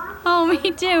 Oh,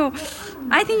 me too.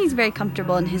 I think he's very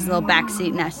comfortable in his little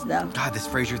backseat nest, though. God, this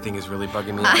Frasier thing is really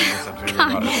bugging me out since I'm thinking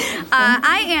about it.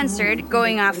 I answered,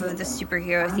 going off of the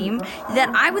superhero theme, that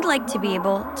I would like to be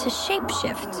able to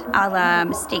shapeshift, a la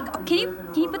Mistake. Can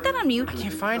you put that on mute? I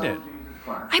can't find it.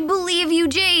 I believe you,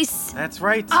 Jace. That's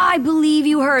right. I believe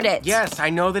you heard it. Yes, I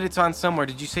know that it's on somewhere.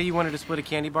 Did you say you wanted to split a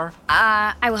candy bar?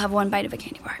 I will have one bite of a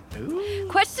candy bar. Ooh.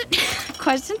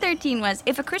 Question 13 was,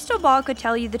 if a crystal ball could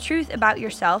tell you the truth about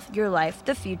yourself, your life,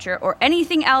 the future, or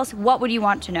anything else, what would you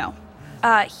want to know?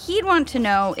 He'd want to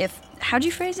know if... How'd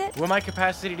you phrase it? Will my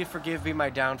capacity to forgive be my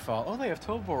downfall? Oh, they have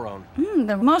Toblerone.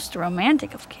 The most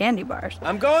romantic of candy bars.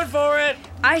 I'm going for it.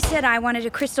 I said I wanted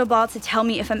a crystal ball to tell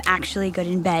me if I'm actually good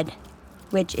in bed,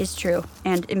 which is true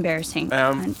and embarrassing.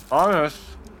 And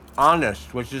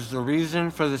Honest, which is the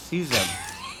reason for the season.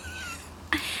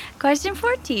 question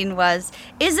 14 was,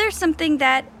 is there something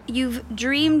that you've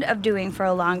dreamed of doing for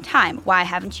a long time? Why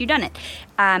haven't you done it?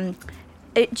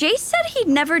 Jace said he'd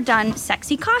never done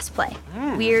sexy cosplay.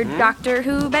 Weird Doctor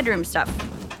Who bedroom stuff.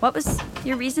 What was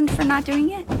your reason for not doing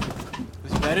it?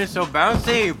 This bed is so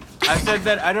bouncy. I said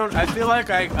that I feel like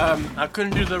I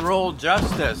couldn't do the role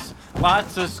justice.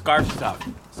 Lots of scarf stuff.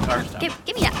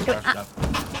 Give me that. Scarf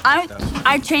stuff.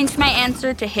 I changed my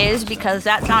answer to his because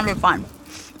that sounded fun.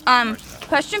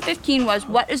 Question 15 was,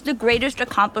 what is the greatest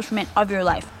accomplishment of your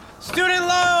life? Student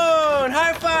loan!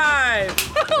 High five!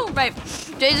 Right.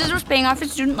 Jace's was paying off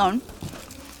his student loan.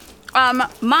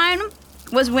 Mine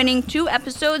was winning 2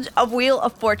 episodes of Wheel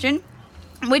of Fortune,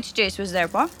 which Jace was there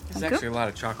for. It's actually a lot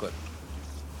of chocolate.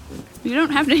 You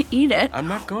don't have to eat it. I'm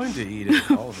not going to eat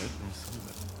it, all of it.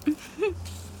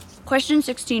 Question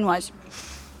 16 was,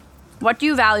 what do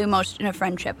you value most in a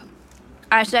friendship?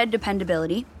 I said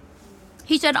dependability.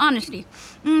 He said honesty.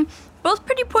 Both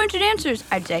pretty pointed answers,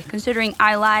 I'd say, considering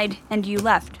I lied and you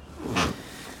left.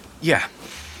 Yeah.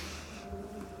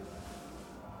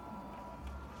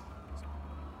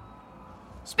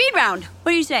 Speed round.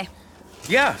 What do you say?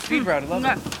 Yeah, speed round. I love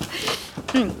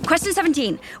it. Question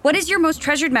 17. What is your most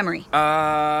treasured memory?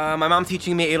 My mom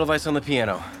teaching me Edelweiss on the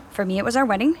piano. For me, it was our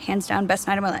wedding. Hands down, best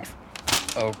night of my life.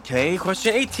 Okay,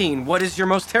 question 18. What is your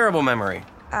most terrible memory?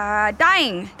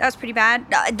 Dying. That was pretty bad.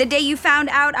 The day you found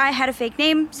out I had a fake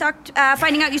name sucked.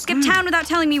 Finding out you skipped town without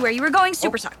telling me where you were going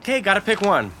super sucked. Okay, gotta pick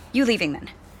one. You leaving then.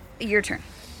 Your turn.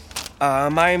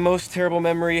 My most terrible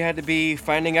memory had to be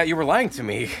finding out you were lying to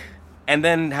me. And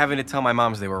then having to tell my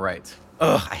moms they were right.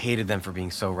 Ugh, I hated them for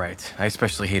being so right. I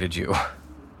especially hated you.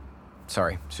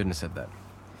 Sorry, shouldn't have said that.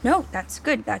 No, that's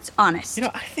good. That's honest. You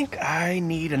know, I think I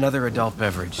need another adult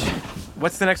beverage.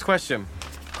 What's the next question?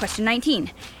 Question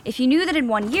 19. If you knew that in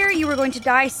 1 year you were going to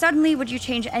die suddenly, would you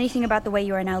change anything about the way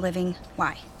you are now living?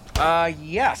 Why?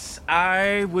 Yes.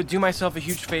 I would do myself a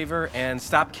huge favor and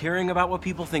stop caring about what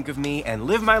people think of me and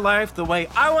live my life the way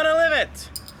I want to live it.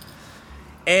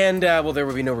 And, well, there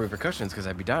would be no repercussions because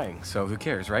I'd be dying. So who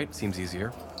cares, right? Seems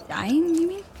easier. Dying, you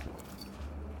mean?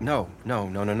 No,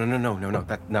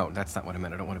 that's not what I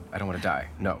meant. I don't want to die.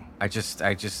 No. I guess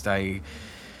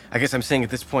I'm saying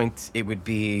at this point it would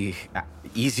be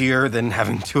easier than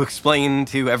having to explain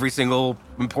to every single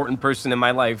important person in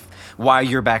my life why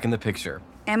you're back in the picture.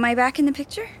 Am I back in the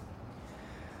picture?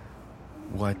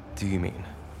 What do you mean?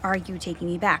 Are you taking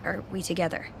me back? Are we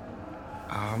together?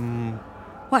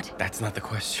 What? That's not the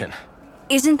question.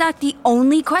 Isn't that the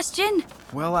only question?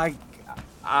 Well,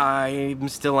 I'm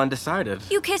still undecided.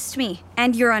 You kissed me,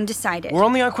 and you're undecided. We're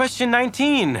only on question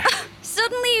 19.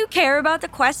 Suddenly you care about the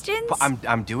questions? But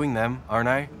I'm doing them, aren't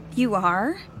I? You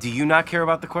are? Do you not care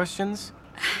about the questions?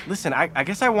 Listen, I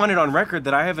guess I want it on record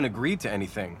that I haven't agreed to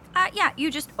anything. Yeah,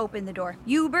 you just opened the door.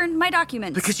 You burned my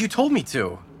documents. Because you told me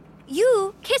to.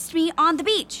 You kissed me on the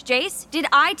beach, Jace. Did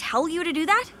I tell you to do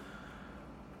that?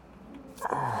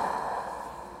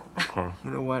 Okay, you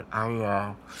know what?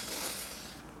 I'm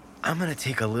gonna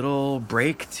take a little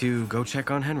break to go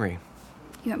check on Henry.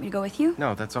 You want me to go with you?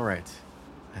 No, that's all right.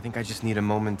 I think I just need a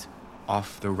moment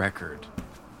off the record,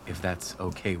 if that's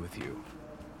okay with you.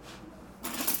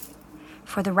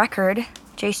 For the record,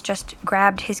 Jace just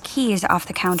grabbed his keys off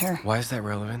the counter. Why is that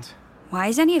relevant? Why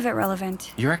is any of it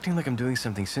relevant? You're acting like I'm doing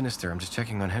something sinister. I'm just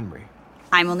checking on Henry.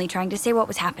 I'm only trying to say what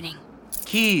was happening.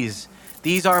 Keys.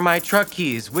 These are my truck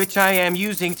keys, which I am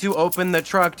using to open the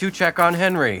truck to check on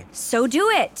Henry. So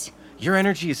do it. Your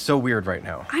energy is so weird right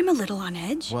now. I'm a little on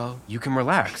edge. Well, you can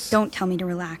relax. Don't tell me to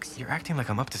relax. You're acting like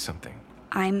I'm up to something.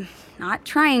 I'm not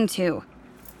trying to.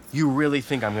 You really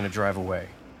think I'm gonna drive away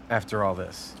after all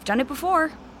this? I've done it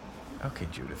before. Okay,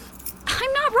 Judith.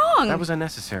 I'm not wrong. That was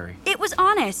unnecessary. It was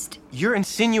honest. You're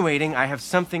insinuating I have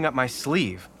something up my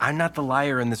sleeve. I'm not the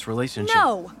liar in this relationship.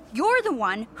 No, you're the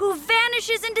one who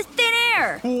vanishes into thin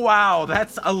air. Wow,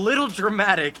 that's a little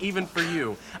dramatic even for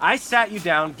you. I sat you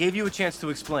down, gave you a chance to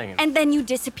explain. And then you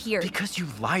disappeared. Because you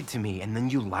lied to me, and then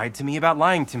you lied to me about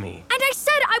lying to me. And I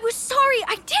said I was sorry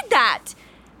I did that.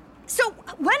 So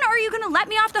when are you gonna let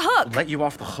me off the hook? Let you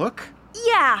off the hook?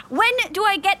 Yeah, when do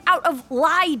I get out of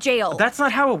lie jail? That's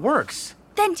not how it works.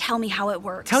 Then tell me how it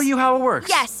works. Tell you how it works?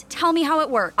 Yes, tell me how it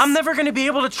works. I'm never gonna be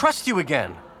able to trust you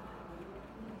again.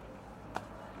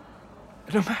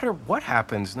 No matter what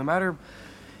happens, no matter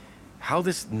how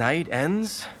this night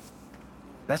ends,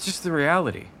 that's just the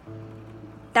reality.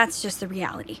 That's just the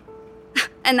reality.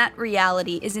 And that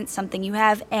reality isn't something you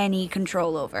have any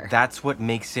control over. That's what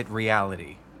makes it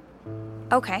reality.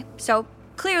 Okay, so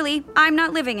clearly I'm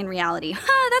not living in reality.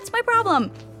 That's my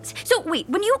problem. So wait,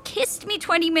 when you kissed me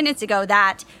 20 minutes ago,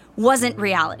 that wasn't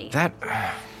reality. That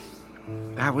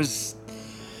was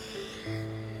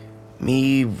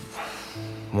me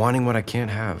wanting what I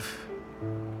can't have.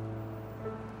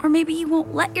 Or maybe you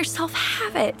won't let yourself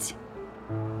have it.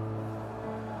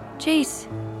 Jace.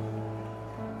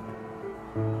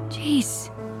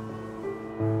 Jace.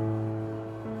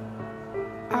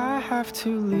 I have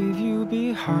to leave you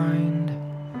behind.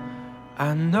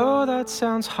 I know that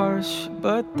sounds harsh,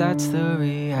 but that's the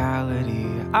reality.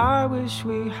 I wish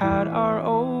we had our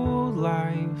old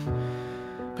life,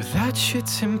 but that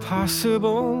shit's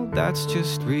impossible, that's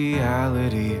just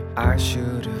reality. I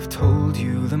should have told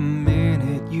you the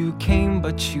minute you came,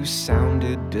 but you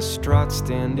sounded distraught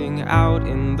standing out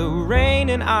in the rain.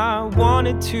 And I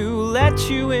wanted to let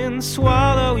you in,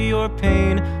 swallow your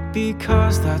pain,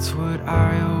 because that's what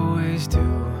I always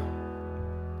do.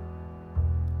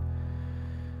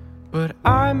 But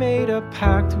I made a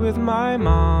pact with my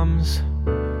moms.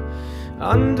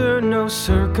 Under no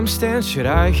circumstance should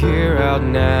I hear out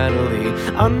Natalie.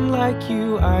 Unlike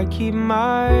you, I keep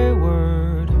my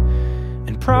word,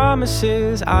 and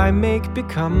promises I make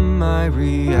become my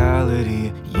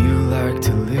reality. You like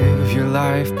to live your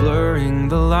life blurring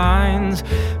the lines,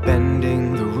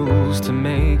 bending the rules to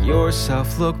make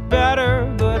yourself look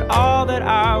better. But all that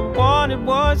I wanted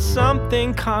was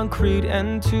something concrete,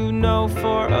 and to know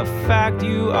for a fact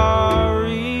you are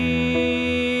real.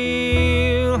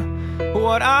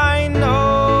 What I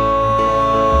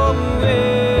know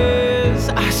is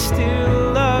I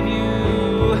still love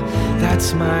you.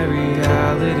 That's my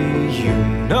reality, you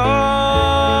know.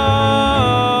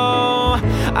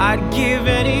 I'd give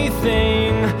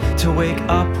anything to wake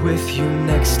up with you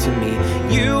next to me.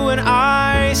 You and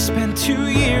I spent 2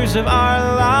 years of our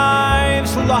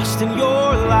lives lost in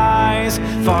your lies,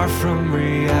 far from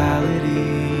reality.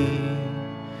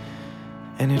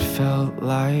 And it felt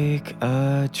like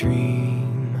a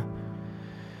dream,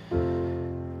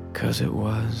 'cause it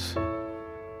was.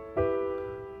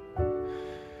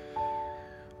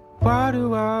 Why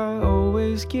do I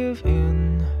always give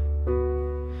in?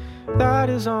 That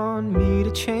is on me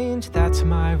to change, that's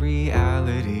my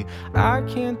reality. I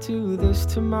can't do this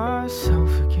to myself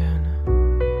again.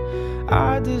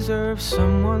 I deserve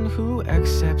someone who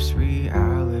accepts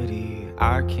reality.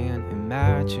 I can't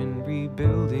imagine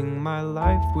rebuilding my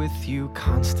life with you,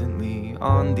 constantly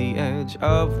on the edge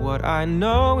of what I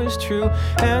know is true.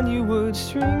 And you would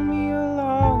string me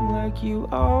along like you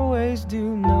always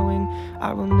do, knowing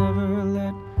I will never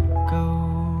let go.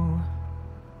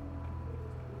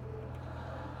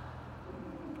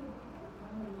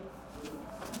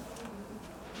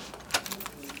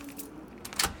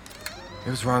 It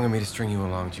was wrong of me to string you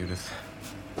along, Judith.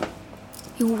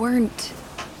 You weren't.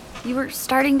 You were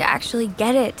starting to actually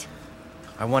get it.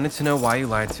 I wanted to know why you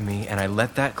lied to me, and I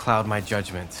let that cloud my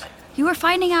judgment. You were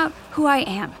finding out who I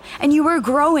am, and you were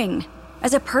growing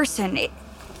as a person.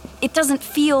 It doesn't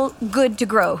feel good to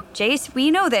grow, Jace.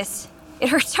 We know this. It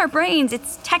hurts our brains.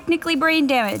 It's technically brain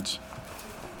damage.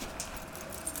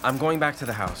 I'm going back to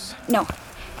the house. No,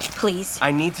 please.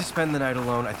 I need to spend the night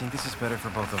alone. I think this is better for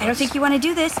both of us. I don't think you want to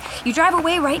do this. You drive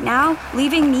away right now,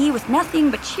 leaving me with nothing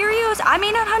but Cheerios. I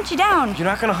may not hunt you down. You're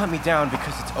not gonna hunt me down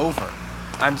because it's over.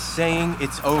 I'm saying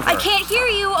it's over. I can't hear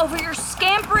you over your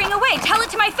scampering away. Tell it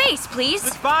to my face, please.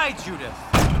 Goodbye, Judith.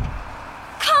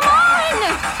 Come on!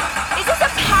 Is this a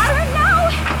pattern now?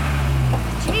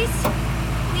 Jace,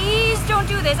 please don't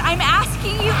do this. I'm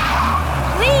asking you.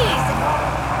 Please!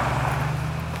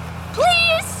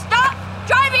 Please stop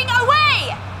driving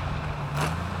away!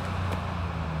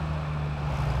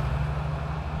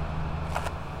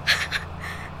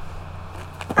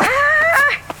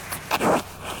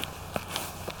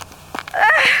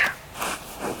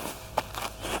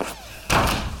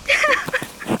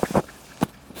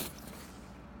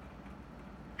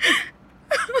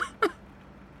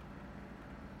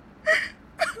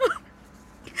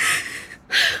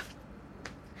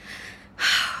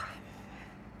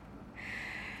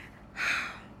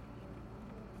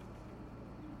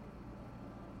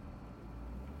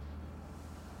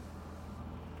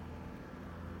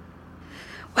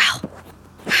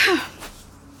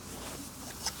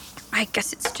 I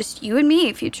guess it's just you and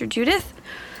me, future Judith.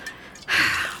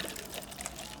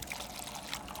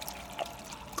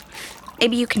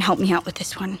 Maybe you can help me out with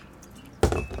this one.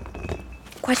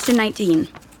 Question 19.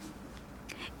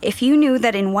 If you knew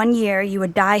that in 1 year you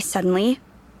would die suddenly,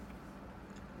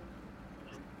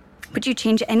 would you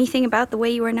change anything about the way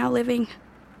you are now living?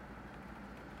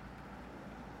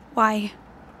 Why?